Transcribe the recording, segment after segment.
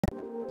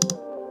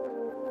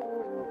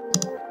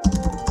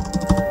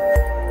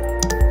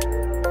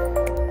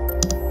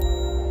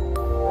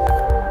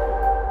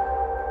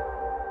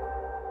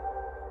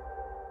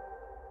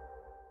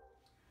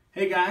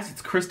Hey guys,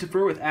 it's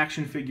Christopher with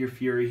Action Figure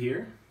Fury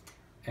here.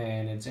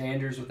 And it's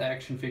Anders with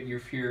Action Figure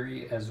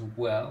Fury as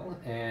well.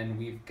 And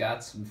we've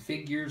got some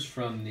figures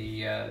from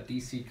the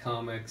DC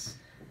Comics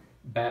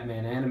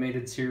Batman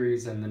animated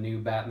series and the new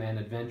Batman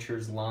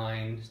Adventures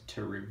line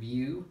to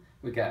review.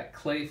 We got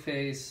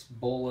Clayface,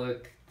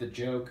 Bullock, the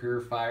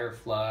Joker,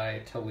 Firefly,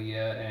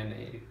 Talia, and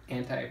an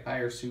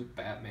anti-fire suit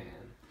Batman.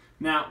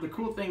 Now, the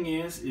cool thing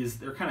is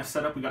they're kind of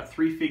set up. We got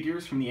 3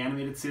 figures from the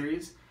animated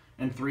series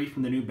and 3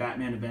 from the new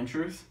Batman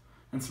Adventures.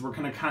 And so we're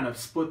going to kind of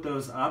split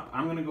those up.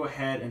 I'm going to go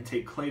ahead and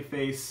take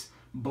Clayface,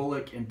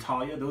 Bullock, and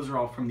Talia. Those are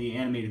all from the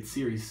animated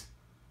series.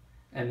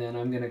 And then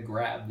I'm going to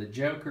grab the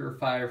Joker,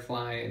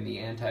 Firefly, and the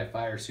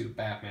anti-fire suit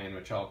Batman,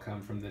 which all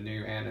come from the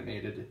new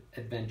animated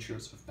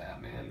Adventures of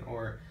Batman,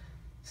 or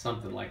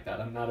something like that.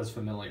 I'm not as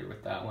familiar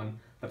with that one,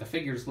 but the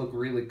figures look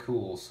really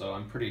cool, so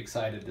I'm pretty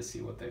excited to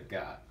see what they've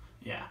got.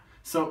 Yeah.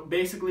 So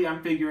basically,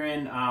 I'm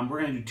figuring we're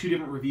going to do 2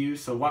 different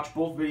reviews. So watch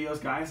both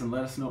videos, guys, and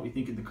let us know what you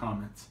think in the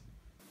comments.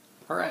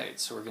 Alright,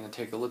 so we're going to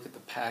take a look at the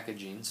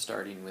packaging,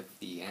 starting with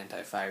the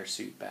anti-fire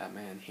suit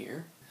Batman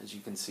here. As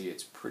you can see,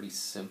 it's pretty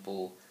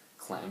simple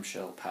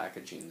clamshell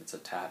packaging that's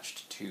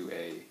attached to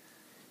a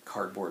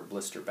cardboard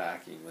blister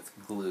backing with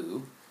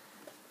glue.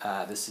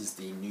 This is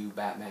the new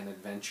Batman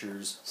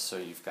Adventures, so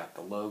you've got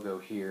the logo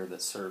here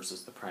that serves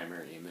as the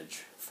primary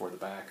image for the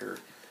backer.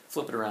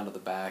 Flip it around to the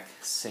back,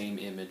 same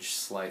image,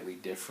 slightly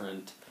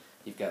different.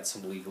 You've got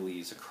some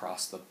legalese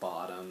across the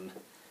bottom.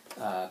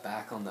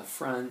 Back on the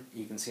front,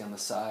 you can see on the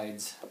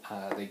sides,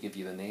 they give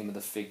you the name of the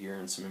figure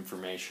and some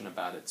information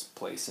about its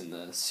place in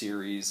the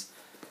series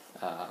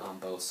on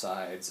both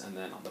sides, and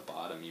then on the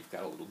bottom you've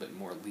got a little bit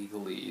more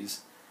legalese.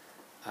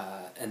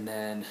 And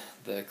then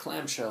the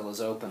clamshell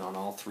is open on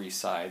all 3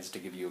 sides to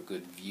give you a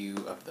good view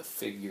of the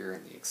figure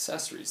and the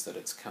accessories that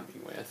it's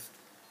coming with.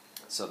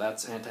 So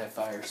that's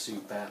anti-fire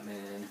suit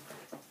Batman,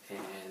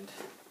 and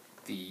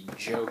the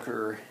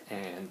Joker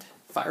and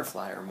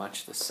Firefly are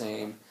much the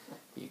same.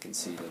 You can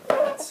see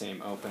that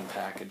same open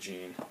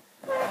packaging,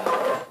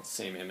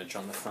 same image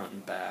on the front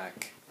and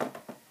back.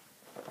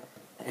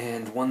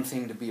 And one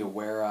thing to be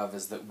aware of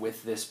is that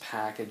with this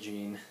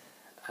packaging,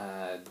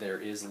 there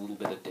is a little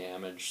bit of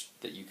damage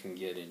that you can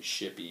get in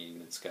shipping.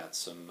 It's got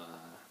some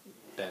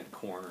bent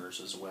corners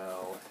as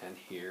well, and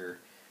here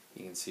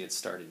you can see it's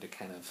starting to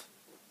kind of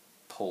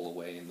pull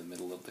away in the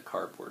middle of the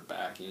cardboard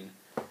backing.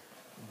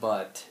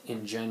 But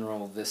in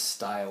general, this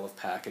style of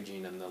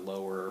packaging and the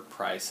lower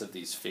price of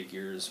these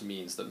figures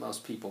means that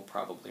most people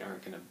probably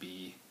aren't going to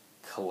be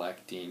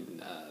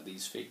collecting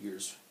these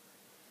figures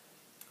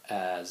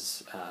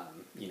as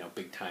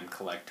big-time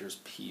collector's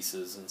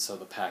pieces, and so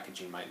the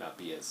packaging might not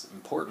be as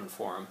important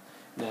for them.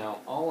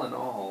 Now, all in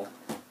all,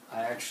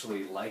 I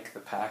actually like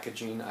the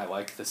packaging. I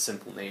like the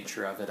simple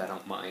nature of it. I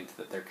don't mind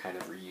that they're kind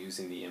of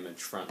reusing the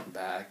image front and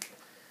back.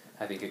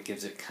 I think it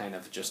gives it kind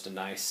of just a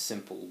nice,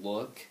 simple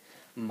look.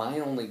 My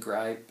only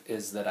gripe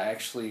is that I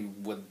actually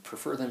would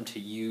prefer them to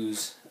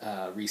use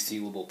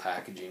resealable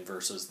packaging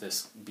versus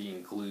this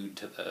being glued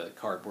to the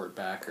cardboard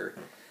backer.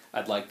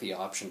 I'd like the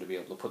option to be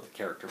able to put the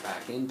character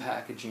back in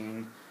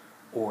packaging,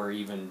 or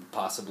even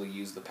possibly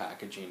use the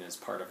packaging as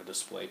part of a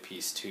display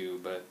piece too,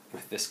 but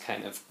with this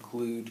kind of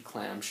glued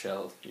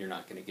clamshell, you're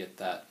not going to get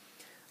that.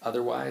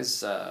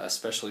 Otherwise,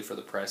 especially for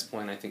the price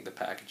point, I think the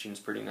packaging is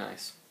pretty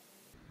nice.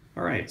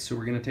 Alright, so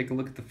we're going to take a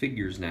look at the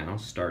figures now,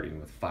 starting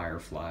with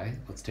Firefly.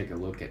 Let's take a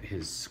look at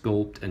his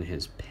sculpt and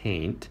his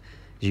paint.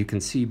 As you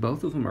can see,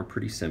 both of them are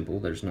pretty simple.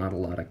 There's not a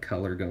lot of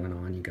color going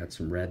on. You got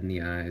some red in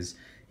the eyes,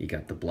 you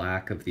got the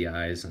black of the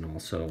eyes, and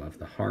also of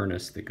the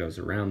harness that goes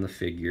around the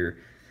figure.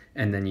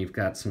 And then you've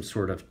got some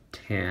sort of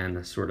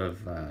tan,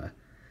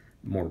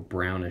 more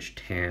brownish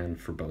tan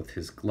for both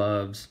his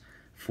gloves,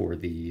 for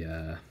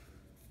the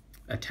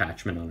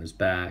attachment on his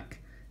back,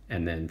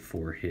 and then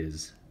for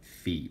his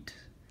feet.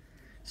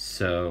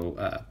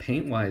 So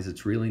paint-wise,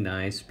 it's really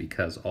nice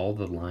because all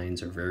the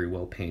lines are very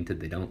well painted.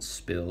 They don't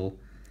spill.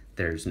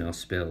 There's no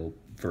spill,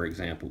 for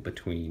example,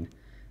 between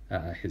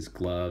his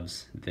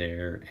gloves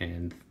there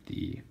and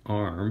the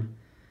arm,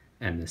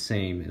 and the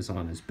same is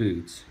on his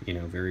boots.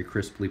 Very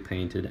crisply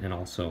painted, and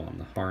also on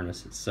the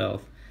harness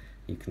itself.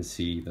 You can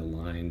see the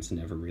lines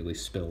never really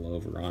spill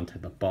over onto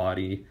the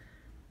body.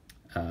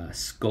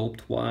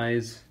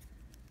 Sculpt-wise,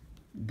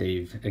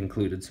 they've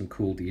included some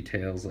cool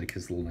details like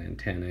his little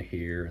antenna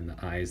here, and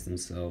the eyes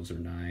themselves are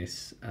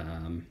nice.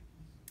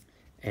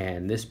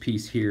 And this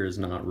piece here is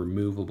not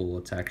removable.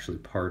 It's actually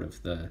part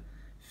of the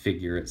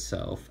figure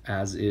itself,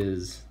 as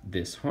is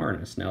this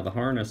harness. Now the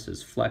harness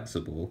is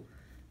flexible,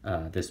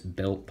 this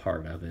belt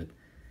part of it,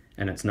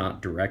 and it's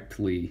not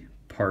directly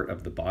part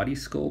of the body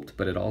sculpt,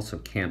 but it also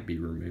can't be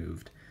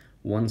removed.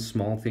 One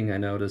small thing I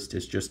noticed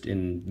is just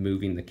in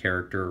moving the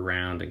character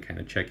around and kind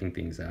of checking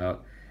things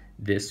out,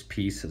 this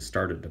piece has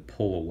started to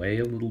pull away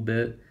a little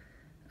bit.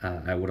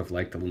 I would have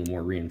liked a little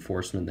more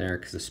reinforcement there,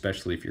 because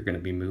especially if you're going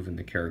to be moving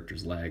the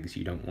character's legs,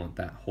 you don't want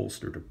that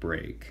holster to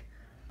break.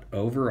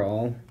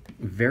 Overall,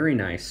 very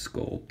nice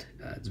sculpt.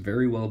 It's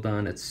very well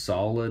done. It's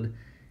solid.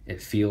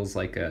 It feels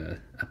like a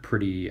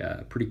pretty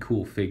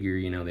cool figure.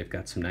 You know, they've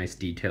got some nice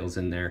details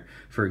in there.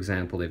 For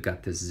example, they've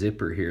got this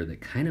zipper here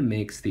that kind of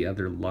makes the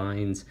other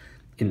lines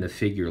in the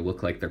figure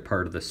look like they're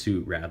part of the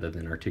suit rather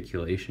than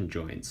articulation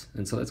joints.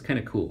 And so that's kind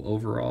of cool.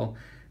 Overall,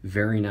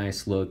 very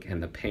nice look,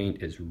 and the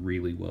paint is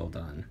really well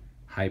done.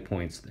 High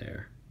points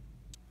there.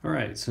 All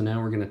right, so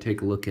now we're going to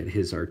take a look at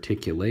his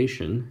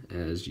articulation.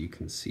 As you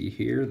can see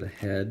here, the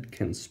head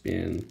can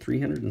spin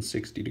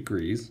 360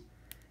 degrees,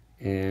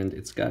 and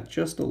it's got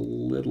just a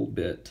little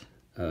bit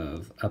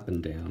of up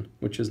and down,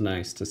 which is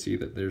nice to see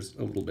that there's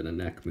a little bit of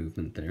neck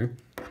movement there.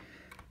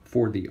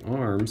 For the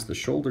arms, the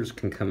shoulders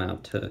can come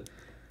out to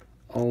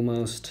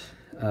almost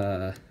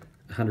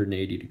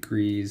 180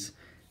 degrees,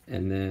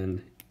 and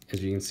then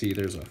as you can see,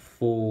 there's a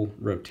full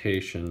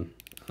rotation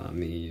on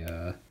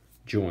the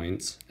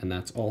joints, and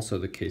that's also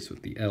the case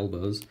with the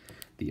elbows.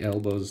 The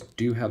elbows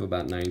do have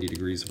about 90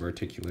 degrees of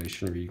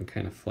articulation, where you can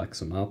kind of flex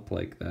them up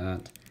like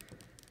that.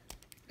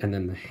 And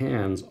then the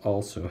hands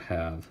also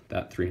have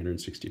that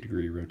 360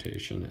 degree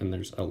rotation, and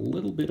there's a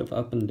little bit of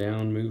up and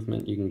down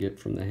movement you can get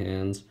from the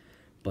hands,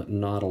 but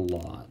not a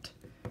lot.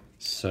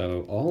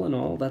 So all in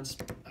all, that's,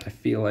 I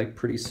feel like,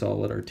 pretty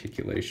solid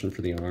articulation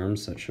for the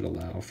arms. That should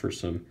allow for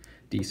some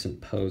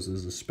decent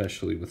poses,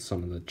 especially with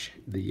some of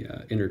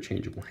the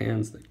interchangeable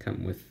hands that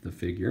come with the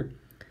figure.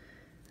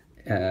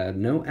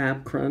 No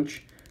ab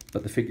crunch,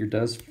 but the figure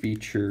does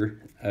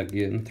feature,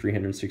 again,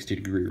 360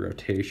 degree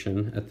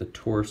rotation at the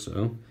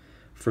torso.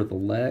 For the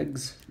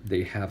legs,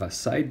 they have a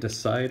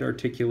side-to-side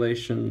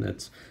articulation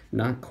that's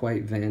not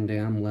quite Van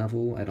Damme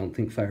level. I don't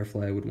think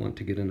Firefly would want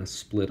to get in a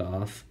split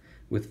off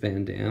with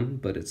Van Damme,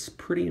 but it's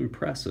pretty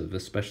impressive,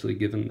 especially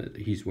given that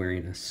he's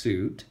wearing a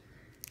suit.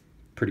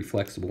 Pretty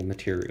flexible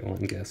material,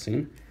 I'm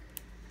guessing.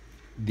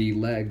 The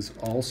legs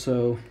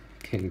also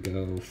can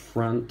go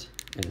front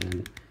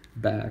and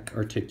back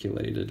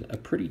articulated a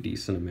pretty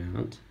decent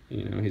amount.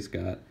 You know, he's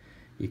got,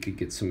 you could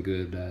get some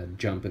good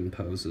jumping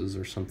poses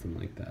or something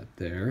like that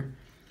there.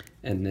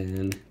 And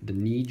then the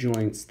knee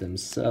joints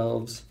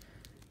themselves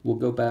will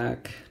go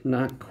back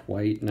not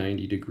quite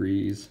 90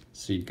 degrees,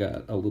 so you've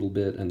got a little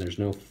bit, and there's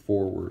no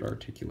forward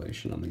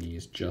articulation on the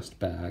knees, just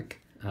back.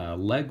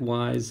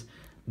 Leg-wise,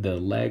 the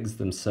legs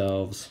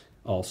themselves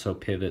also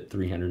pivot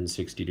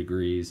 360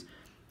 degrees,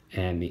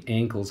 and the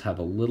ankles have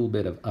a little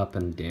bit of up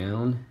and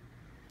down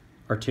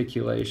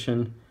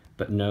articulation,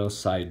 but no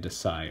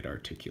side-to-side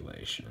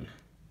articulation.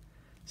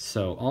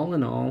 So all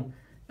in all,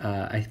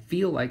 I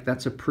feel like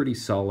that's a pretty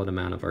solid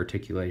amount of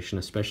articulation,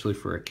 especially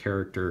for a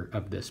character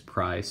of this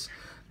price.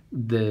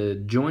 The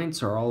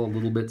joints are all a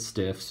little bit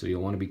stiff, so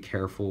you'll want to be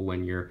careful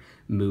when you're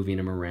moving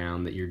them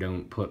around that you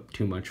don't put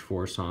too much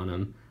force on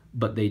them.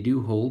 But they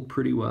do hold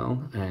pretty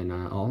well, and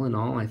all in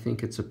all, I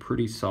think it's a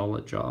pretty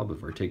solid job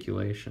of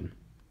articulation.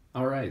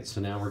 Alright, so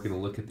now we're going to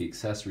look at the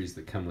accessories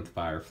that come with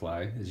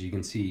Firefly. As you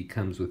can see, he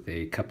comes with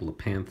a couple of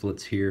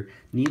pamphlets here.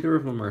 Neither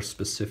of them are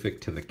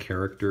specific to the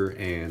character,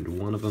 and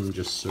one of them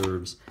just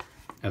serves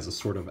as a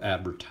sort of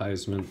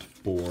advertisement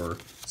for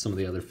some of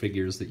the other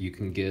figures that you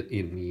can get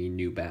in the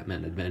new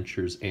Batman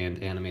Adventures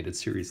and animated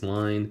series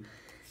line.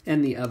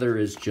 And the other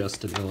is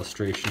just an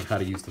illustration of how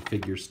to use the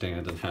figure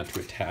stand and how to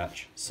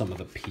attach some of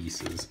the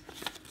pieces.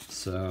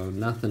 So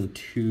nothing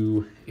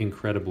too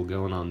incredible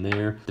going on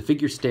there. The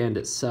figure stand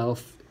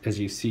itself, as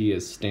you see,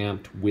 is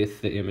stamped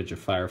with the image of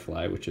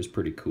Firefly, which is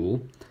pretty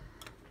cool.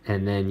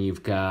 And then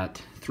you've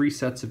got 3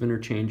 sets of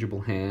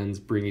interchangeable hands,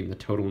 bringing the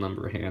total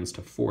number of hands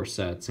to 4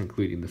 sets,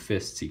 including the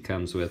fists he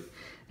comes with.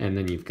 And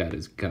then you've got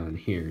his gun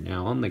here.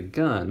 Now on the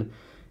gun,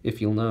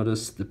 if you'll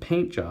notice, the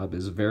paint job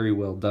is very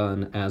well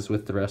done, as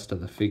with the rest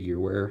of the figure,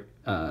 where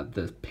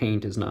the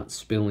paint is not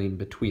spilling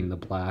between the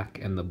black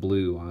and the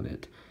blue on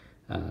it.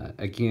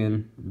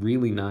 Again,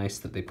 really nice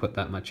that they put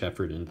that much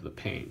effort into the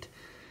paint.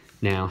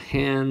 Now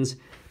hands,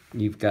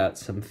 you've got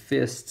some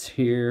fists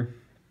here,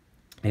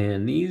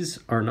 and these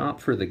are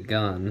not for the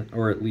gun,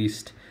 or at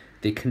least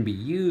they can be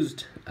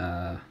used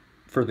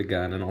for the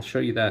gun, and I'll show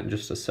you that in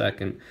just a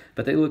second,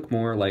 but they look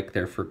more like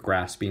they're for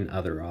grasping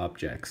other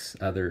objects,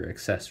 other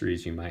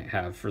accessories you might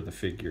have for the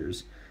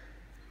figures.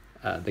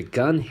 The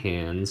gun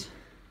hands,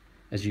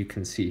 as you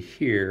can see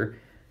here,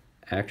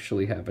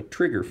 actually have a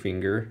trigger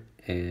finger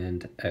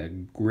and a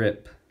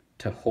grip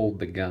to hold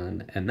the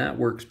gun, and that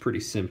works pretty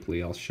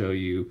simply. I'll show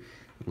you.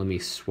 Let me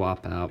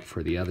swap out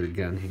for the other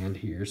gun hand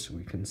here so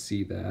we can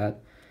see that.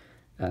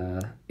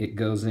 It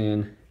goes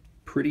in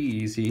pretty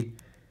easy,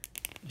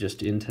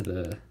 just into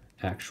the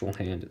actual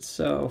hand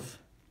itself,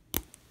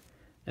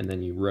 and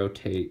then you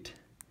rotate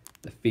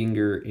the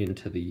finger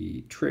into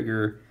the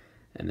trigger,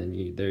 and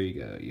then there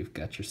you go. You've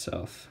got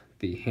yourself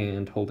the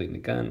hand holding the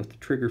gun with the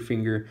trigger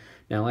finger.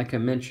 Now, like I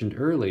mentioned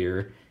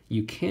earlier,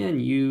 you can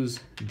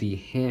use the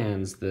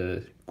hands,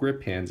 the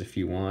grip hands, if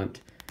you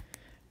want,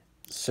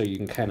 so you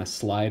can kind of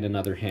slide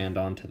another hand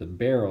onto the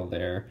barrel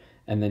there,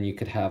 and then you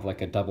could have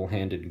like a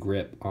double-handed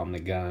grip on the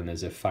gun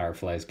as if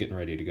Firefly is getting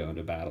ready to go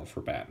into battle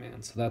for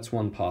Batman. So that's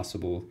one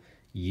possible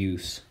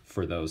use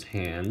for those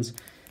hands.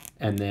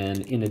 And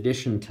then in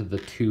addition to the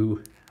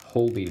 2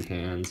 holding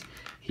hands,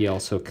 He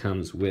also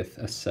comes with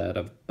a set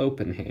of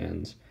open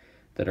hands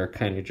that are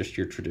kind of just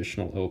your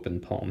traditional open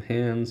palm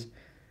hands,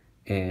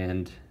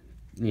 and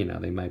you know,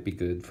 they might be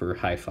good for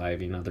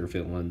high-fiving other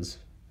villains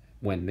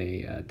when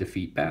they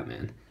defeat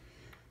Batman.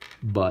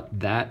 But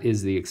that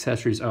is the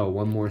accessories. Oh,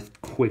 one more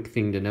quick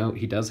thing to note.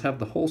 He does have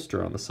the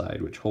holster on the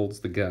side, which holds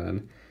the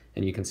gun.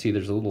 And you can see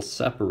there's a little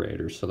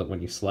separator so that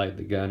when you slide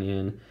the gun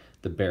in,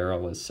 the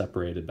barrel is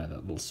separated by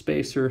that little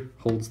spacer.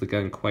 Holds the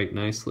gun quite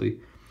nicely.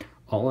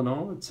 All in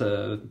all, it's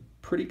a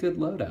pretty good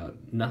loadout.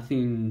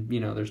 Nothing, you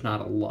know, there's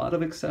not a lot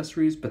of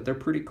accessories, but they're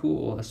pretty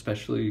cool,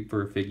 especially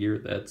for a figure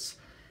that's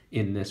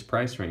in this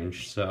price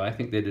range. So I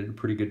think they did a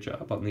pretty good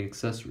job on the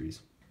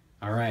accessories.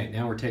 All right,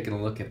 now we're taking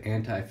a look at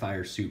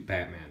Anti-Fire Suit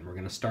Batman. We're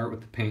going to start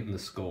with the paint and the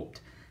sculpt.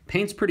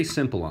 Paint's pretty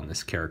simple on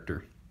this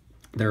character.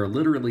 There are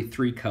literally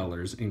 3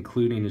 colors,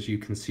 including, as you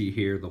can see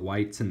here, the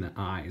whites and the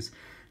eyes.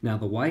 Now,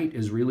 the white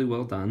is really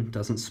well done,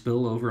 doesn't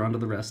spill over onto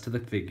the rest of the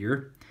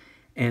figure.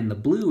 And the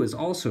blue is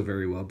also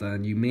very well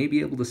done. You may be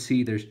able to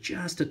see there's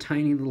just a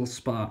tiny little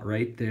spot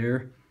right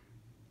there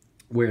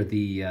where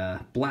the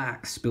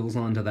black spills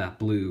onto that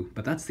blue,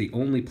 but that's the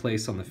only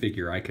place on the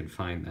figure I could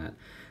find that.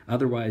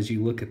 Otherwise,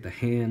 you look at the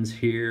hands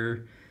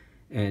here,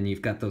 and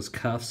you've got those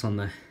cuffs on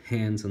the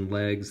hands and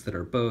legs that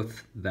are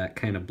both that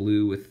kind of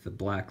blue with the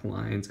black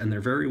lines, and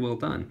they're very well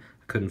done.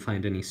 I couldn't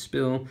find any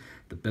spill.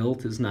 The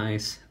belt is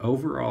nice.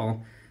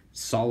 Overall,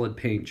 solid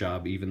paint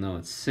job, even though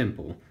it's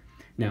simple.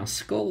 Now,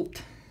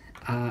 sculpt,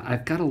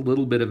 I've got a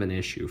little bit of an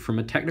issue. From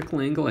a technical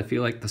angle, I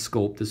feel like the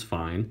sculpt is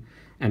fine,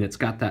 and it's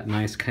got that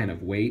nice kind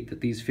of weight that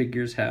these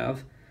figures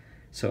have,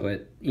 so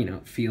it, you know,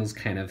 it feels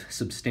kind of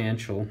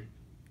substantial.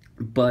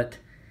 But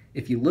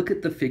if you look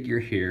at the figure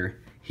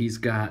here, he's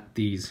got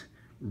these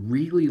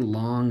really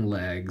long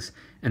legs,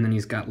 and then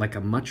he's got like a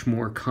much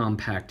more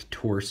compact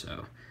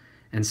torso.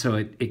 And so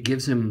it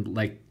gives him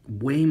like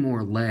way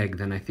more leg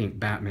than I think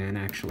Batman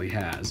actually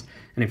has.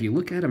 And if you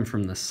look at him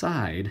from the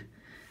side,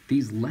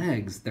 these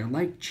legs, they're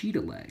like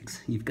cheetah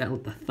legs. You've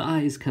got the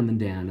thighs coming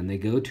down, and they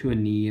go to a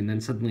knee, and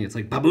then suddenly it's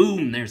like,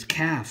 ba-boom, there's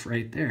calf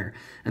right there.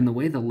 And the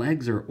way the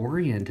legs are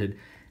oriented,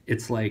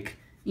 it's like,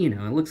 you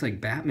know, it looks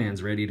like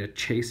Batman's ready to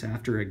chase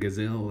after a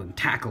gazelle and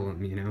tackle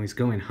him, you know, he's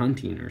going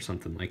hunting or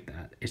something like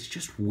that. It's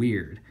just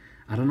weird.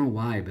 I don't know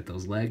why, but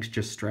those legs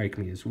just strike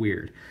me as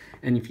weird.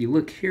 And if you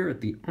look here at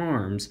the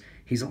arms,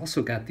 he's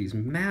also got these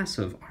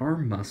massive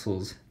arm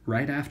muscles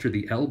right after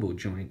the elbow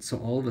joint. So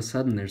all of a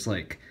sudden there's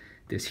like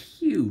this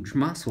huge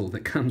muscle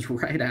that comes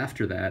right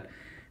after that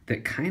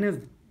kind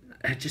of,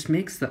 it just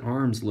makes the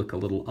arms look a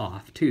little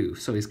off too.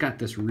 So he's got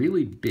this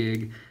really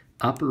big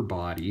upper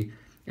body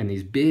and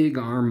these big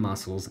arm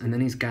muscles, and then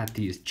he's got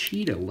these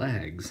cheetah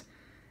legs,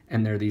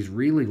 and they're these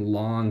really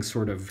long,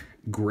 sort of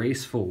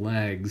graceful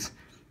legs,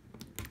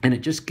 and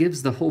it just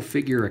gives the whole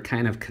figure a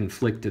kind of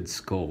conflicted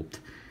sculpt.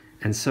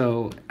 And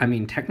so, I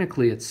mean,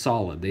 technically it's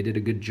solid. They did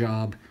a good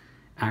job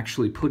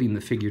actually putting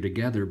the figure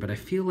together, but I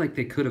feel like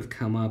they could have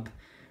come up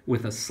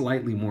with a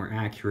slightly more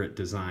accurate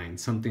design,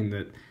 something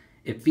that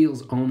it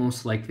feels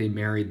almost like they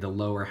married the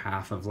lower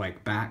half of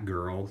like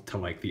Batgirl to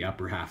like the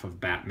upper half of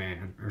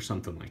Batman or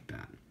something like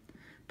that.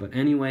 But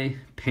anyway,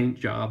 paint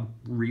job,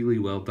 really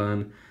well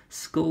done.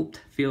 Sculpt,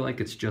 feel like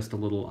it's just a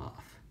little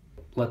off.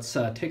 Let's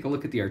take a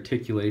look at the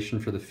articulation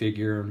for the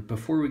figure.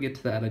 Before we get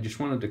to that, I just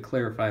wanted to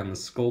clarify on the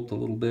sculpt a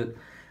little bit.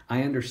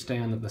 I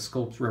understand that the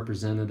sculpt's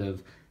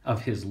representative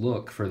of his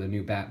look for the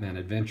new Batman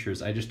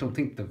Adventures. I just don't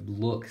think the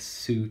look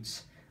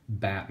suits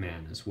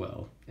Batman as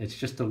well. It's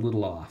just a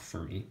little off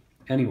for me.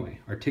 Anyway,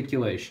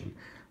 articulation.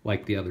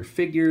 Like the other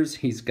figures,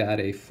 he's got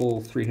a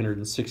full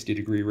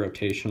 360-degree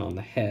rotation on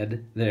the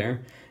head there,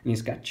 and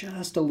he's got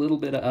just a little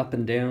bit of up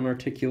and down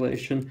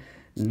articulation,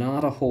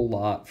 not a whole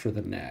lot for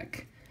the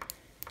neck.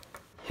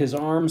 His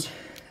arms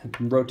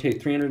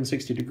rotate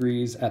 360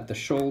 degrees at the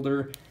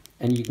shoulder,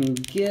 and you can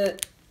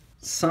get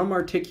some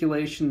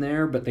articulation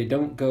there, but they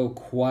don't go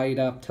quite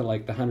up to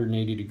like the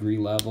 180-degree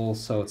level,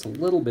 so it's a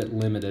little bit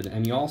limited,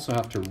 and you also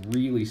have to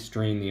really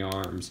strain the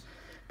arms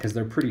because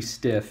they're pretty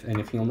stiff, and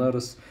if you'll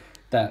notice,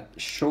 that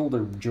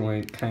shoulder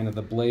joint, kind of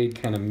the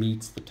blade kind of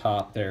meets the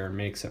top there and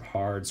makes it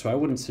hard. So I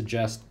wouldn't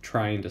suggest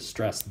trying to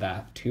stress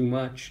that too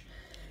much.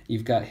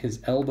 You've got his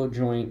elbow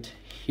joint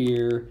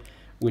here,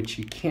 which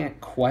you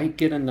can't quite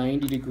get a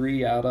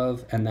 90-degree out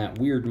of, and that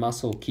weird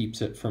muscle keeps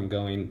it from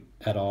going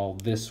at all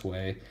this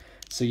way.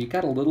 So you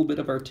got a little bit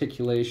of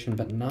articulation,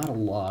 but not a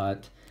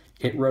lot.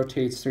 It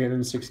rotates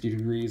 360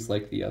 degrees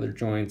like the other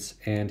joints,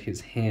 and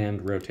his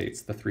hand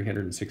rotates the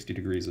 360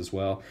 degrees as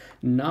well.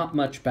 Not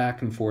much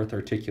back and forth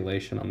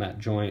articulation on that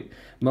joint,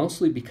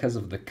 mostly because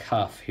of the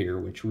cuff here,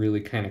 which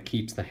really kind of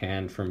keeps the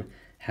hand from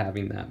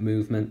having that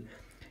movement.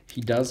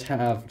 He does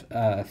have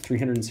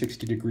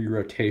 360-degree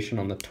rotation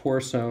on the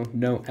torso,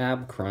 no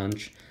ab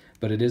crunch,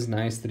 but it is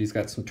nice that he's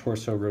got some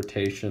torso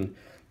rotation.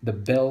 The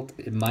belt,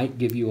 it might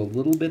give you a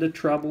little bit of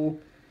trouble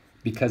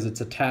because it's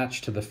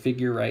attached to the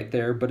figure right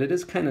there, but it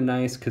is kind of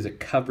nice because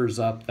it covers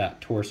up that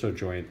torso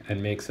joint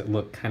and makes it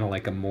look kind of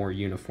like a more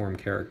uniform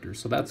character,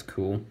 so that's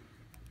cool.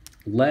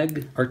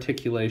 Leg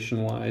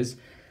articulation-wise,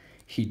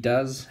 He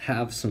does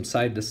have some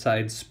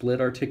side-to-side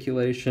split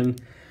articulation,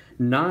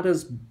 not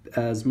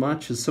as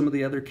much as some of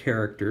the other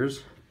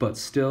characters, but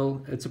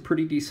still it's a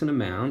pretty decent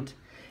amount.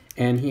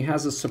 And he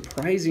has a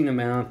surprising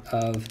amount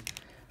of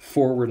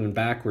forward and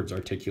backwards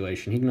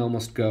articulation. He can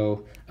almost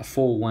go a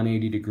full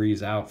 180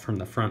 degrees out from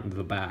the front to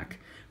the back,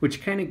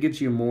 which kind of gives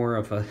you more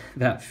of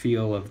that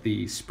feel of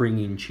the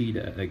springing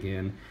cheetah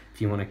again, if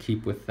you want to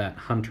keep with that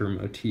hunter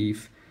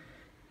motif.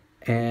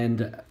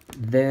 And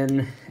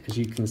then, as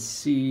you can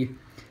see,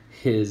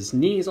 his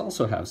knees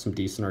also have some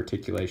decent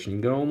articulation. You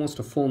can go almost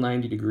a full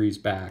 90 degrees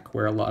back,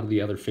 where a lot of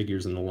the other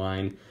figures in the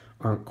line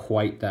aren't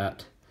quite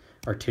that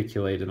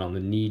articulated on the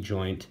knee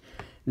joint.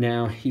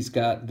 Now, he's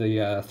got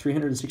the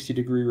 360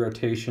 degree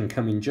rotation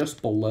coming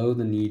just below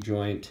the knee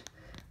joint,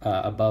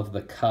 above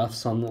the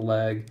cuffs on the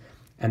leg,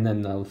 and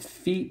then the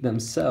feet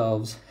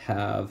themselves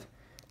have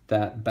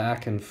that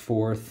back and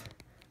forth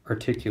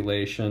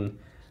articulation,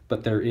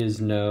 but there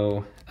is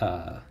no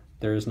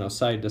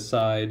side to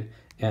side,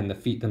 and the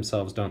feet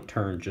themselves don't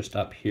turn, just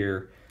up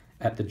here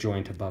at the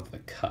joint above the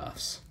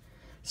cuffs.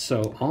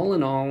 So all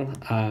in all,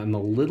 I'm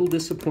a little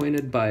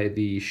disappointed by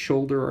the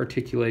shoulder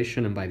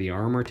articulation and by the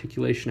arm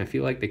articulation. I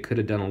feel like they could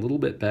have done a little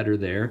bit better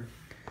there,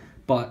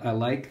 but I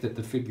like that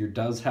the figure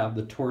does have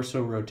the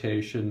torso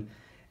rotation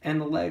and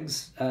the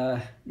legs,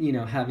 you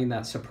know, having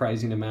that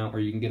surprising amount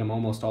where you can get them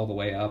almost all the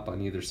way up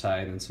on either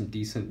side, and some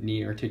decent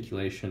knee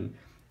articulation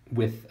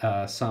with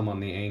some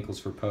on the ankles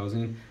for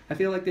posing. I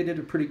feel like they did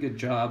a pretty good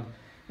job,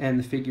 and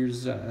the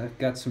figure's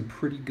got some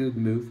pretty good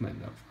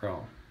movement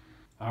overall.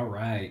 All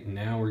right,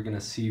 now we're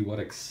gonna see what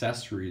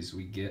accessories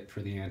we get for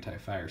the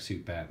anti-fire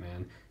suit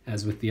Batman.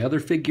 As with the other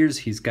figures,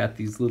 he's got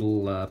these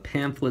little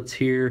pamphlets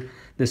here.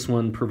 This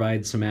one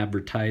provides some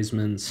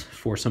advertisements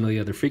for some of the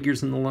other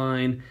figures in the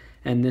line,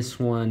 and this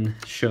one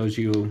shows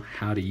you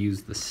how to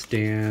use the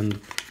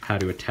stand, how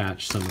to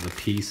attach some of the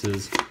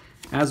pieces.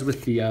 As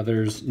with the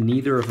others,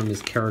 neither of them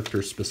is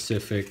character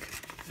specific.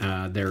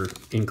 They're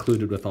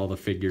included with all the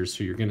figures,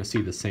 so you're gonna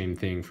see the same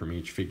thing from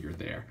each figure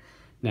there.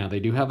 Now,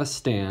 they do have a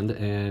stand,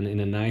 and in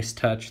a nice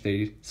touch,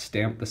 they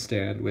stamp the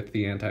stand with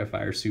the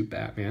anti-fire suit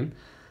Batman,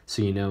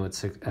 so you know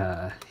it's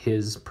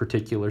his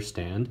particular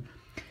stand.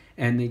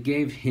 And they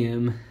gave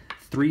him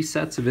 3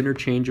 sets of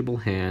interchangeable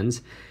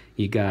hands.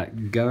 You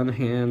got gun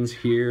hands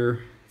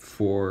here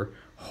for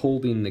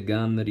holding the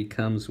gun that he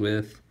comes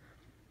with.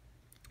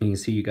 You can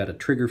see you got a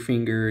trigger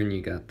finger, and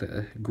you got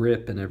the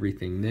grip and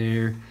everything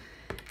there.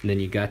 And then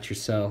you got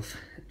yourself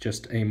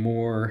just a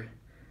more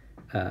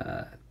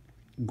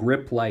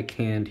grip-like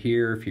hand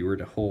here if you were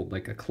to hold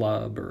like a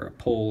club or a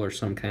pole or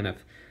some kind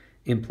of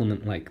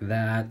implement like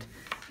that.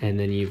 And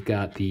then you've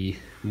got the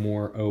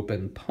more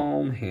open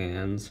palm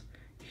hands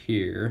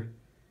here.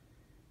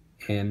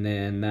 And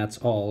then that's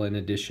all in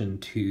addition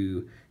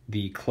to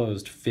the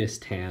closed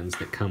fist hands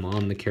that come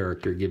on the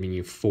character, giving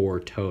you 4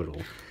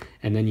 total.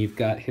 And then you've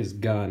got his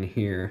gun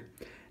here.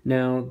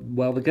 Now,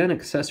 while the gun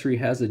accessory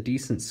has a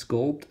decent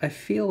sculpt, I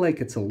feel like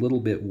it's a little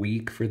bit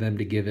weak for them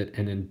to give it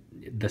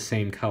the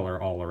same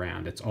color all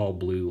around. It's all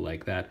blue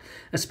like that,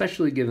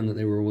 especially given that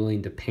they were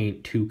willing to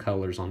paint 2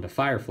 colors onto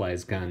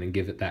Firefly's gun and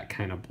give it that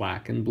kind of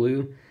black and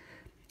blue.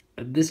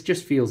 This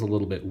just feels a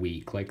little bit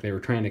weak, like they were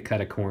trying to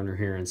cut a corner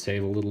here and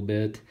save a little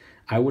bit.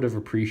 I would have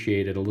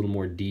appreciated a little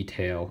more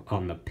detail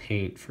on the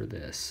paint for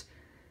this.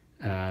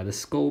 The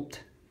sculpt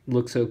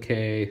looks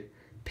okay,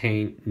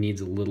 paint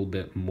needs a little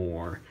bit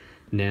more.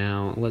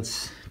 Now,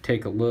 let's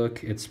take a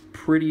look. It's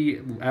pretty,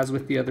 as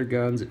with the other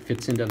guns, it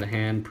fits into the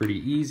hand pretty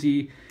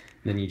easy.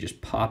 Then you just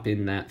pop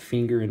in that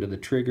finger into the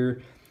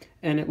trigger,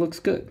 and it looks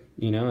good.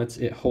 You know,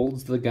 it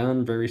holds the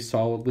gun very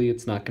solidly.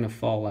 It's not going to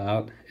fall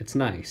out. It's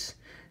nice.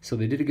 So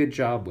they did a good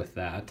job with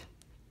that.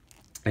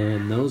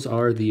 And those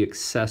are the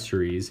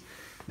accessories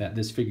that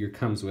this figure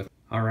comes with.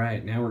 All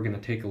right, now we're going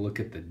to take a look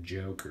at the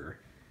Joker.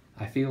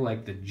 I feel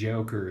like the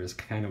Joker is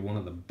kind of one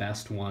of the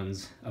best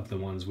ones of the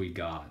ones we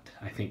got.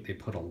 I think they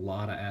put a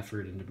lot of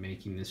effort into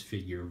making this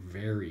figure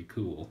very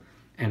cool.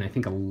 And I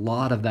think a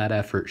lot of that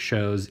effort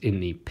shows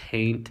in the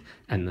paint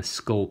and the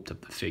sculpt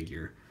of the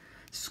figure.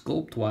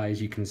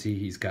 Sculpt-wise, you can see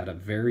he's got a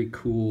very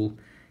cool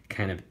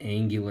kind of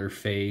angular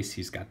face.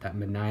 He's got that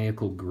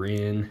maniacal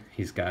grin.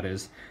 He's got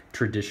his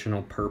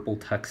traditional purple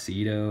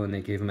tuxedo, and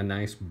they gave him a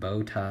nice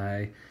bow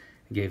tie.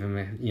 Gave him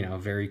a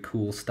very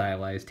cool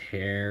stylized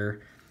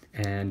hair.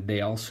 And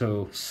they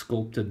also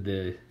sculpted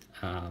the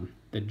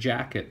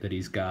jacket that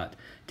he's got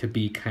to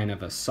be kind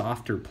of a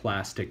softer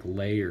plastic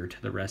layer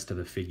to the rest of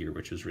the figure,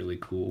 which is really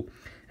cool.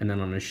 And then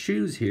on his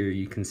shoes here,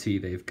 you can see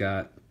they've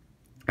got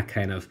a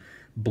kind of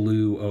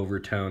blue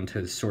overtone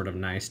to sort of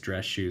nice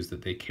dress shoes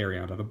that they carry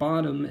out at the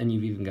bottom, and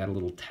you've even got a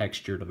little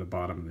texture to the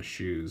bottom of the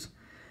shoes.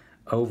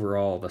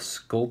 Overall, the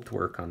sculpt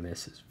work on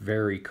this is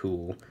very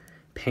cool.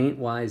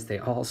 Paint-wise, they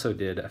also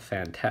did a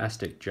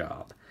fantastic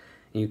job.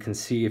 You can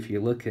see if you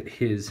look at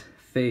his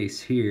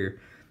face here,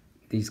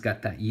 He's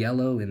got that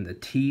yellow in the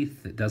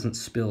teeth that doesn't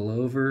spill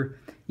over.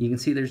 You can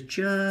see there's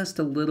just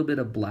a little bit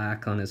of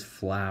black on his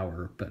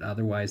flower, but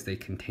otherwise they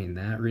contain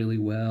that really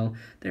well.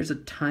 There's a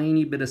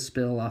tiny bit of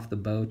spill off the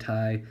bow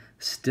tie,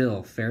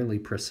 still fairly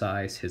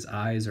precise. His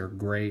eyes are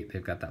great.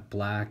 They've got that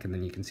black, and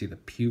then you can see the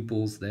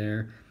pupils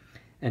there.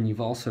 And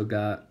you've also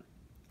got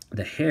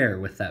the hair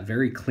with that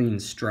very clean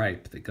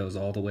stripe that goes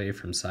all the way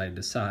from side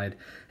to side.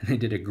 And they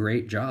did a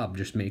great job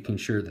just making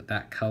sure that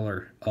that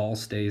color all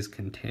stays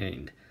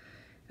contained.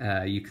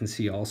 You can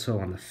see also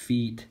on the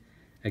feet,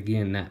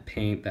 again, that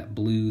paint, that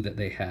blue that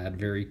they had,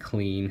 very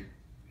clean,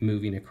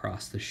 moving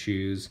across the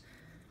shoes.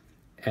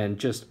 And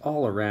just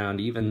all around,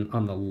 even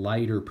on the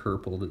lighter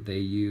purple that they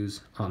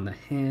use on the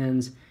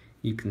hands,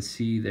 you can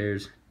see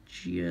there's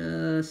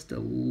just a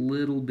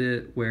little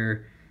bit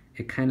where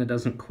it kind of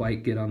doesn't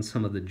quite get on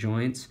some of the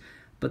joints,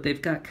 but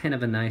they've got kind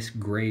of a nice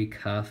gray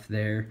cuff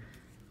there.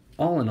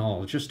 All in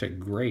all, just a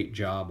great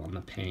job on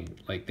the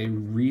paint. Like, they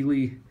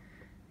really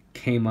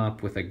came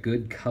up with a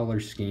good color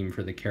scheme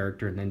for the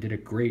character and then did a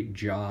great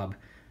job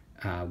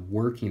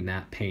working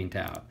that paint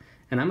out.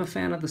 And I'm a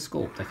fan of the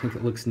sculpt. I think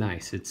it looks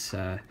nice. It's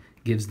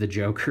gives the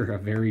Joker a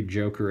very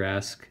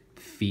Joker-esque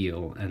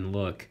feel and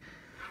look.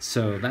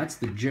 So that's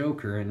the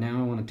Joker, and now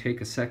I want to take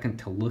a second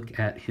to look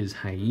at his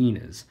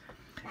hyenas.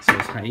 So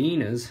his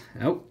hyenas,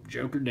 oh,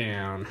 Joker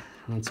down.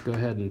 Let's go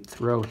ahead and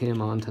throw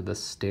him onto the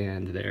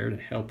stand there to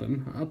help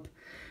him up.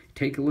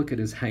 Take a look at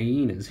his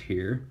hyenas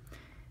here,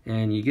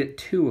 and you get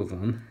two of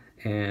them.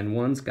 And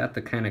one's got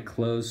the kind of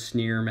closed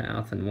sneer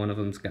mouth, and one of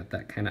them's got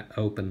that kind of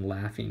open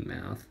laughing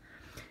mouth.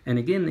 And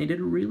again, they did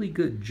a really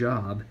good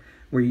job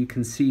where you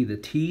can see the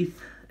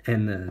teeth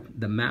and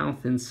the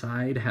mouth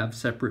inside have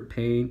separate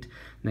paint.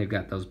 And they've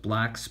got those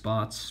black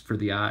spots for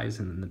the eyes,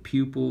 and then the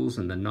pupils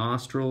and the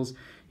nostrils.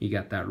 You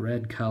got that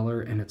red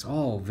color, and it's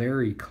all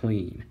very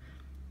clean.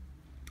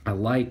 I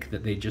like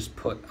that they just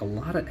put a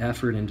lot of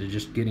effort into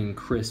just getting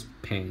crisp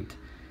paint.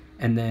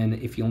 And then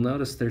if you'll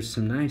notice, there's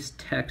some nice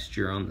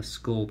texture on the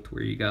sculpt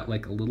where you got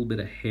like a little bit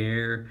of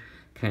hair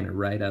kind of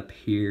right up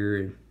here,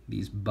 and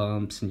these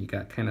bumps, and you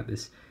got kind of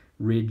this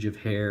ridge of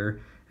hair,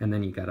 and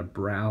then you got a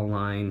brow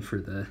line for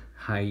the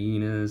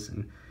hyenas,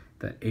 and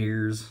the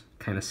ears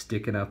kind of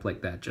sticking up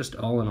like that. Just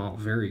all in all,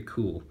 very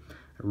cool.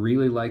 I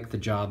really like the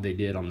job they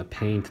did on the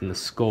paint and the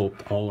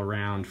sculpt all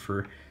around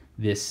for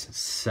this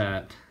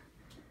set.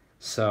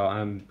 So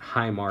I'm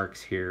high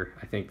marks here.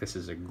 I think this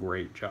is a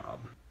great job.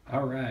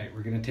 All right,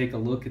 we're going to take a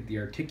look at the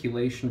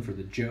articulation for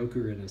the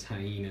Joker and his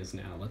hyenas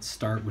now. Let's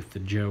start with the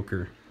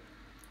Joker.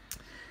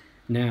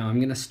 Now, I'm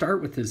going to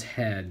start with his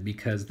head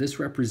because this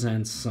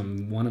represents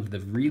one of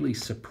the really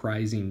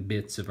surprising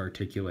bits of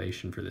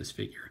articulation for this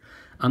figure.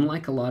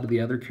 Unlike a lot of the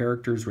other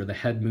characters where the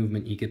head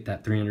movement, you get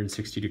that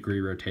 360-degree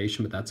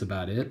rotation, but that's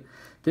about it.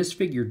 This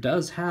figure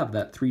does have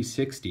that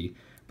 360,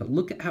 but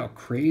look at how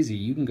crazy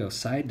you can go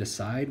side to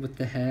side with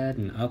the head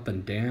and up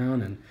and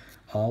down and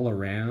all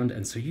around,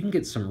 and so you can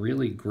get some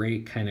really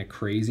great kind of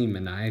crazy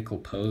maniacal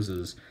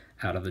poses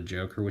out of the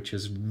Joker, which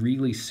is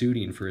really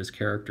suiting for his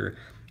character.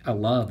 I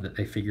love that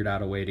they figured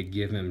out a way to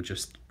give him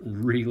just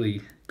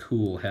really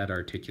cool head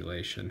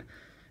articulation.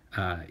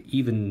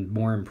 Even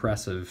more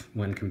impressive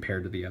when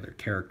compared to the other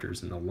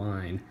characters in the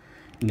line.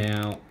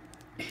 Now,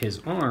 his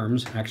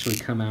arms actually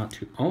come out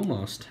to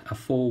almost a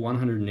full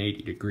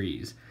 180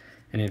 degrees.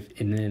 And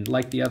then,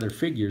 like the other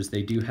figures,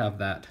 they do have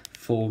that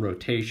full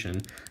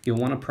rotation. You'll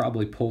want to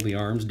probably pull the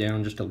arms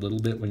down just a little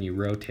bit when you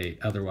rotate,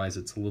 otherwise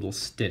it's a little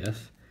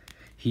stiff.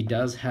 He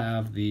does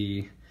have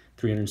the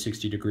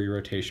 360-degree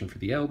rotation for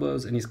the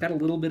elbows, and he's got a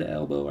little bit of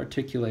elbow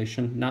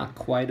articulation, not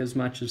quite as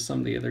much as some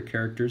of the other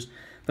characters,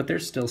 but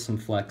there's still some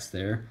flex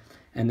there.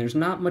 And there's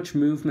not much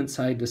movement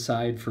side to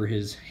side for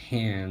his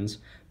hands,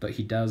 but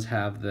he does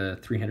have the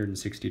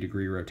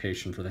 360-degree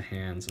rotation for the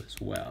hands as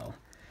well.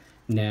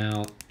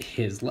 Now,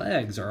 his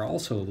legs are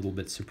also a little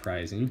bit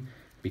surprising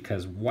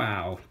because,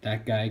 wow,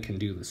 that guy can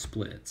do the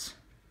splits.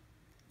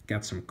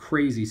 Got some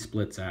crazy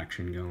splits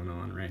action going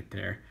on right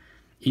there,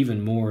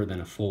 even more than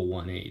a full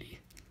 180.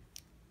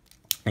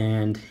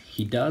 And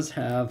he does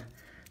have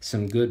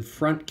some good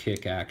front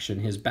kick action.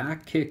 His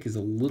back kick is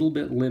a little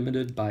bit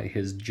limited by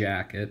his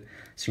jacket,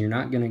 so you're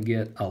not going to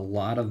get a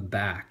lot of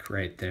back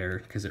right there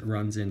because it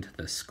runs into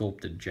the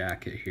sculpted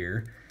jacket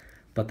here.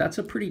 But that's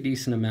a pretty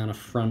decent amount of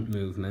front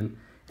movement.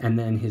 And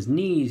then his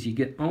knees, you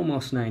get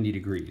almost 90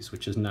 degrees,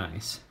 which is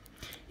nice.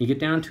 You get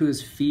down to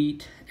his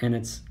feet, and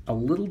it's a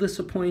little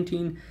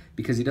disappointing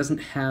because he doesn't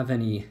have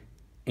any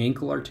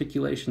ankle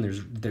articulation.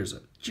 There's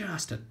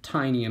just a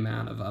tiny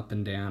amount of up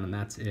and down, and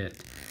that's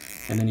it.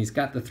 And then he's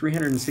got the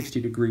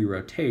 360-degree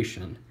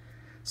rotation.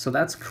 So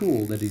that's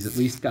cool that he's at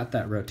least got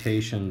that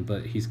rotation,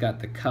 but he's got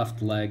the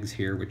cuffed legs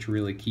here, which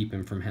really keep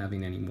him from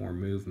having any more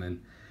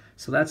movement.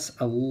 So that's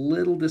a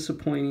little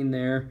disappointing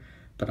there.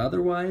 But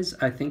otherwise,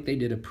 I think they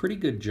did a pretty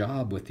good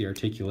job with the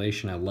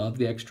articulation. I love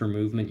the extra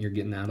movement you're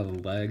getting out of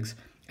the legs.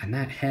 And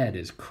that head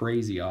is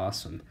crazy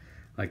awesome.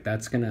 Like,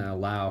 that's going to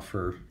allow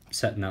for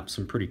setting up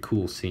some pretty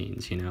cool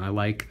scenes. You know, I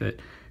like that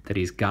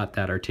he's got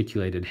that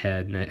articulated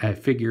head. And I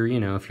figure, you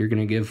know, if you're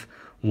going to give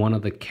one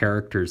of the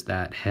characters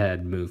that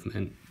head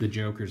movement, the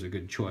Joker's a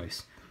good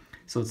choice.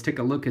 So let's take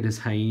a look at his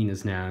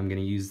hyenas now. I'm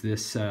going to use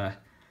this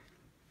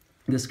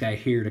this guy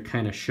here to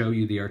kind of show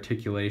you the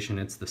articulation.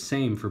 It's the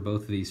same for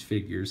both of these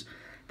figures.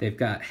 They've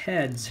got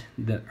heads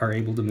that are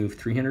able to move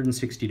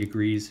 360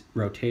 degrees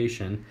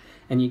rotation,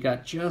 and you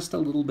got just a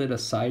little bit of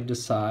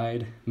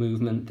side-to-side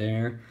movement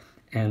there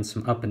and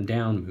some up and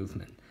down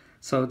movement.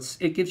 So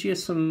it gives you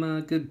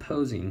some good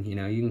posing. You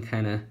know, you can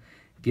kind of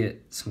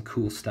get some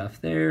cool stuff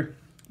there.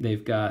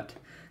 They've got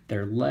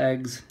their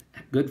legs,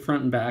 good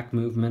front and back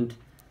movement.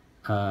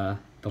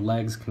 The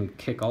legs can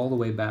kick all the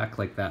way back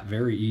like that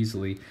very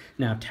easily.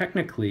 Now,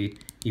 technically,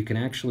 you can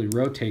actually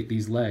rotate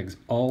these legs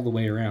all the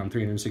way around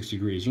 360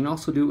 degrees. You can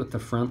also do it with the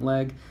front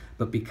leg,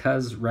 but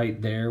because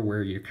right there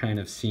where you're kind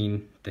of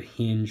seeing the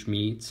hinge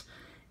meets,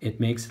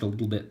 it makes it a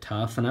little bit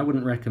tough, and I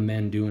wouldn't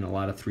recommend doing a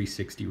lot of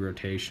 360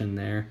 rotation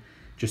there,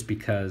 just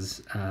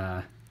because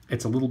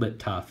it's a little bit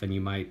tough, and you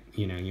might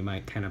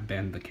kind of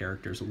bend the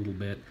characters a little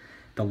bit.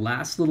 The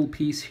last little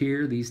piece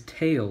here, these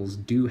tails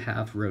do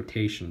have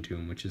rotation to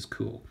them, which is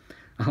cool.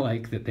 I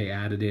like that they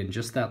added in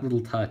just that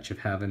little touch of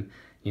having,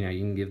 you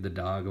can give the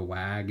dog a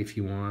wag if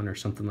you want or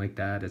something like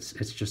that. It's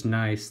just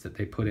nice that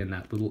they put in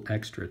that little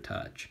extra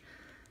touch.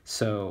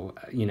 So,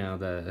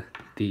 the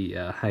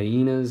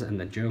hyenas and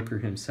the Joker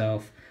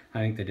himself, I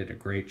think they did a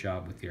great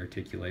job with the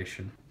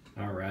articulation.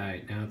 All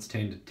right, now it's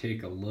time to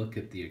take a look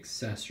at the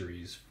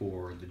accessories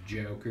for the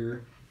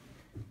Joker.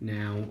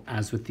 Now,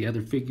 as with the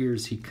other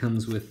figures, he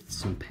comes with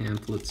some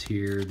pamphlets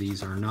here.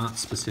 These are not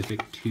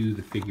specific to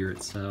the figure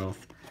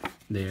itself.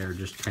 They're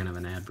just kind of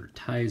an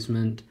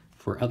advertisement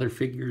for other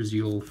figures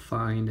you'll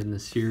find in the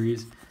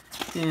series,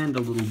 and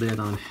a little bit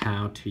on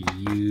how to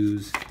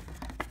use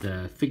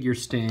the figure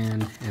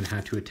stand and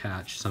how to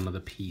attach some of the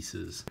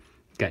pieces.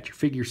 Got your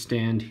figure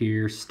stand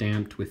here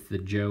stamped with the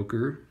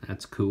Joker.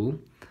 That's cool.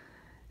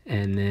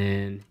 And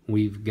then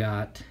we've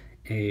got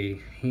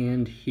a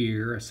hand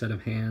here, a set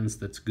of hands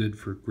that's good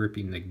for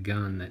gripping the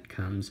gun that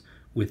comes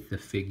with the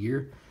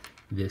figure.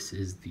 This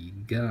is the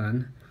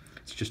gun.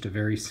 It's just a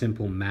very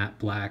simple matte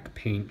black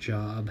paint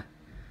job.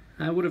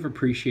 I would have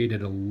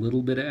appreciated a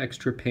little bit of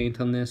extra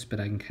paint on this, but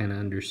I can kind of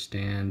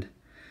understand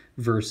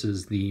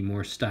versus the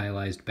more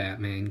stylized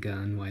Batman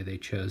gun why they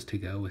chose to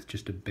go with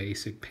just a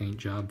basic paint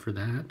job for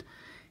that.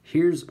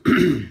 Here's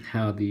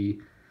how the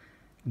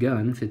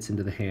gun fits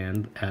into the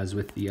hand. As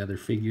with the other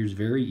figures,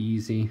 very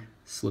easy,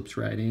 slips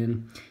right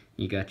in.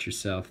 You got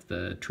yourself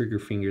the trigger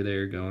finger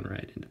there going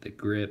right into the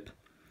grip.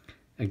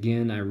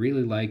 Again, I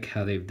really like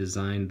how they've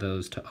designed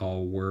those to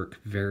all work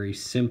very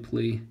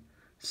simply.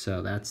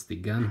 So that's the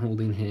gun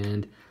holding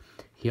hand.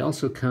 He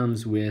also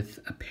comes with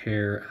a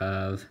pair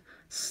of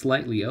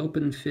slightly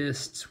open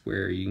fists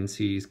where you can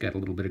see he's got a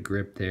little bit of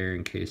grip there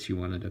in case you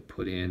wanted to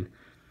put in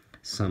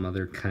some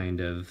other kind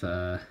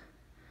of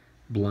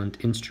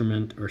blunt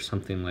instrument or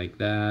something like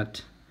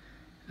that.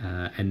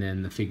 And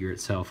then the figure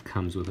itself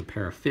comes with a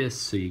pair of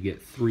fists, so you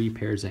get 3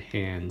 pairs of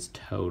hands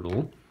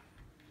total.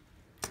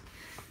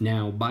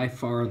 Now, by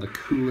far the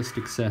coolest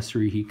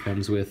accessory he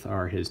comes with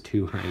are his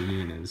 2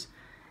 hyenas.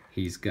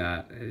 He's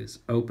got his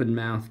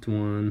open-mouthed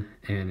one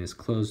and his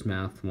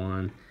closed-mouthed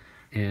one.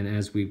 And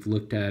as we've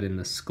looked at in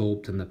the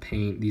sculpt and the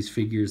paint, these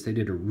figures, they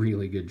did a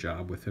really good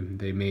job with them.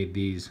 They made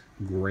these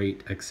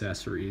great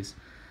accessories.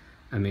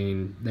 I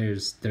mean,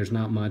 there's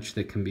not much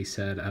that can be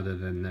said other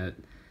than that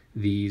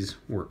these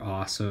were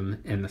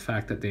awesome. And the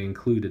fact that they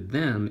included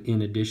them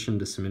in addition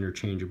to some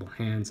interchangeable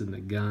hands and the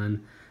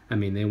gun, I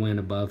mean, they went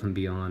above and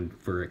beyond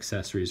for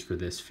accessories for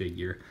this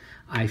figure.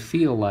 I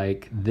feel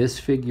like this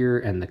figure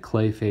and the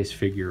Clayface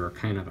figure are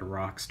kind of the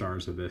rock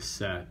stars of this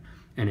set.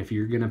 And if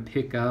you're going to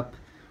pick up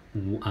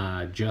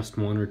just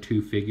 1 or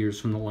 2 figures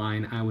from the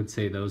line, I would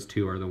say those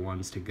 2 are the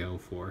ones to go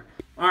for.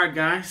 Alright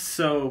guys,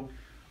 so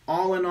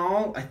all in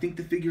all, I think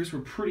the figures were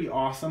pretty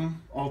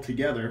awesome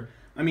altogether.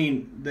 I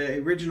mean, the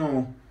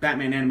original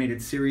Batman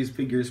animated series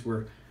figures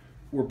were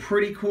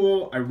pretty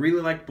cool. I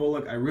really like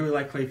Bullock. I really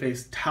like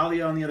Clayface.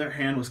 Talia, on the other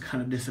hand, was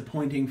kind of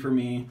disappointing for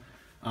me.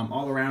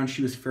 All around,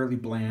 she was fairly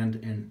bland,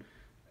 and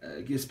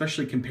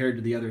especially compared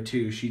to the other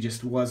 2, she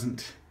just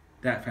wasn't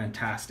that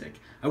fantastic.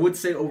 I would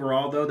say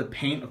overall, though, the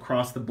paint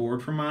across the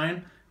board for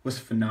mine was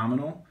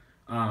phenomenal.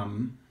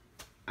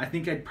 I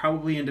think I'd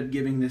probably end up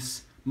giving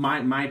this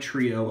my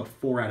trio a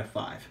 4 out of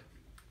 5.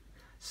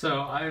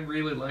 So I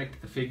really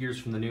liked the figures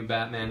from the new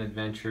Batman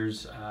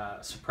Adventures.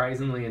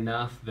 Surprisingly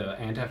enough, the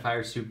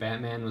anti-fire suit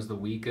Batman was the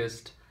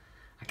weakest.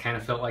 I kind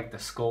of felt like the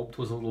sculpt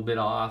was a little bit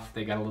off.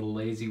 They got a little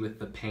lazy with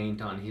the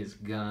paint on his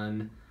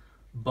gun.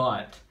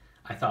 But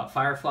I thought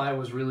Firefly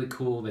was really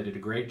cool. They did a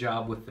great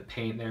job with the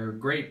paint there.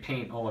 Great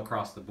paint all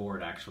across the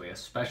board, actually,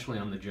 especially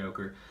on the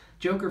Joker.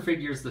 Joker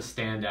figure's the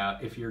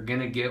standout. If you're going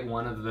to get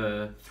one of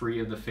the 3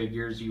 of the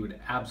figures, you would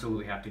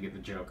absolutely have to get the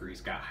Joker. He's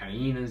got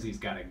hyenas, he's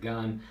got a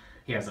gun.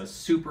 He has a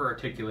super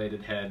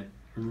articulated head,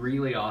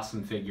 really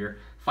awesome figure.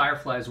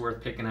 Firefly's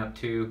worth picking up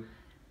too.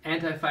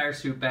 Anti-fire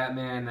suit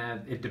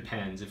Batman, it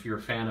depends. If you're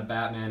a fan of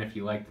Batman, if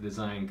you like the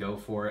design, go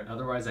for it.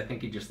 Otherwise, I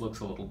think he just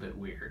looks a little bit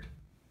weird.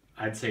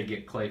 I'd say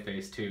get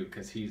Clayface too,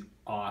 because he's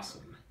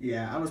awesome.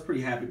 Yeah, I was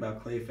pretty happy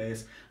about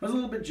Clayface. I was a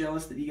little bit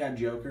jealous that you got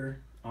Joker,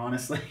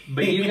 honestly.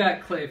 But you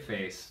got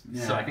Clayface,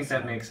 Yeah, so I think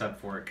that makes up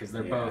for it, because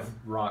they're Yeah. both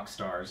rock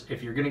stars.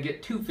 If you're going to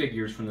get 2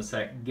 figures from the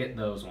set, get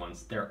those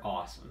ones. They're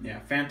awesome. Yeah,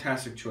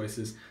 fantastic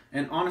choices.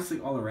 And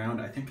honestly, all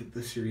around, I think that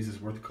this series is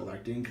worth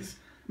collecting because,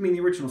 I mean, the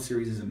original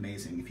series is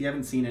amazing. If you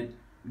haven't seen it,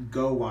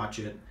 go watch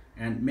it.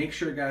 And make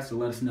sure, guys, to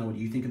let us know what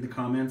you think in the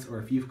comments, or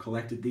if you've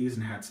collected these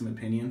and had some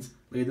opinions,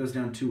 lay those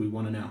down too. We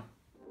want to know.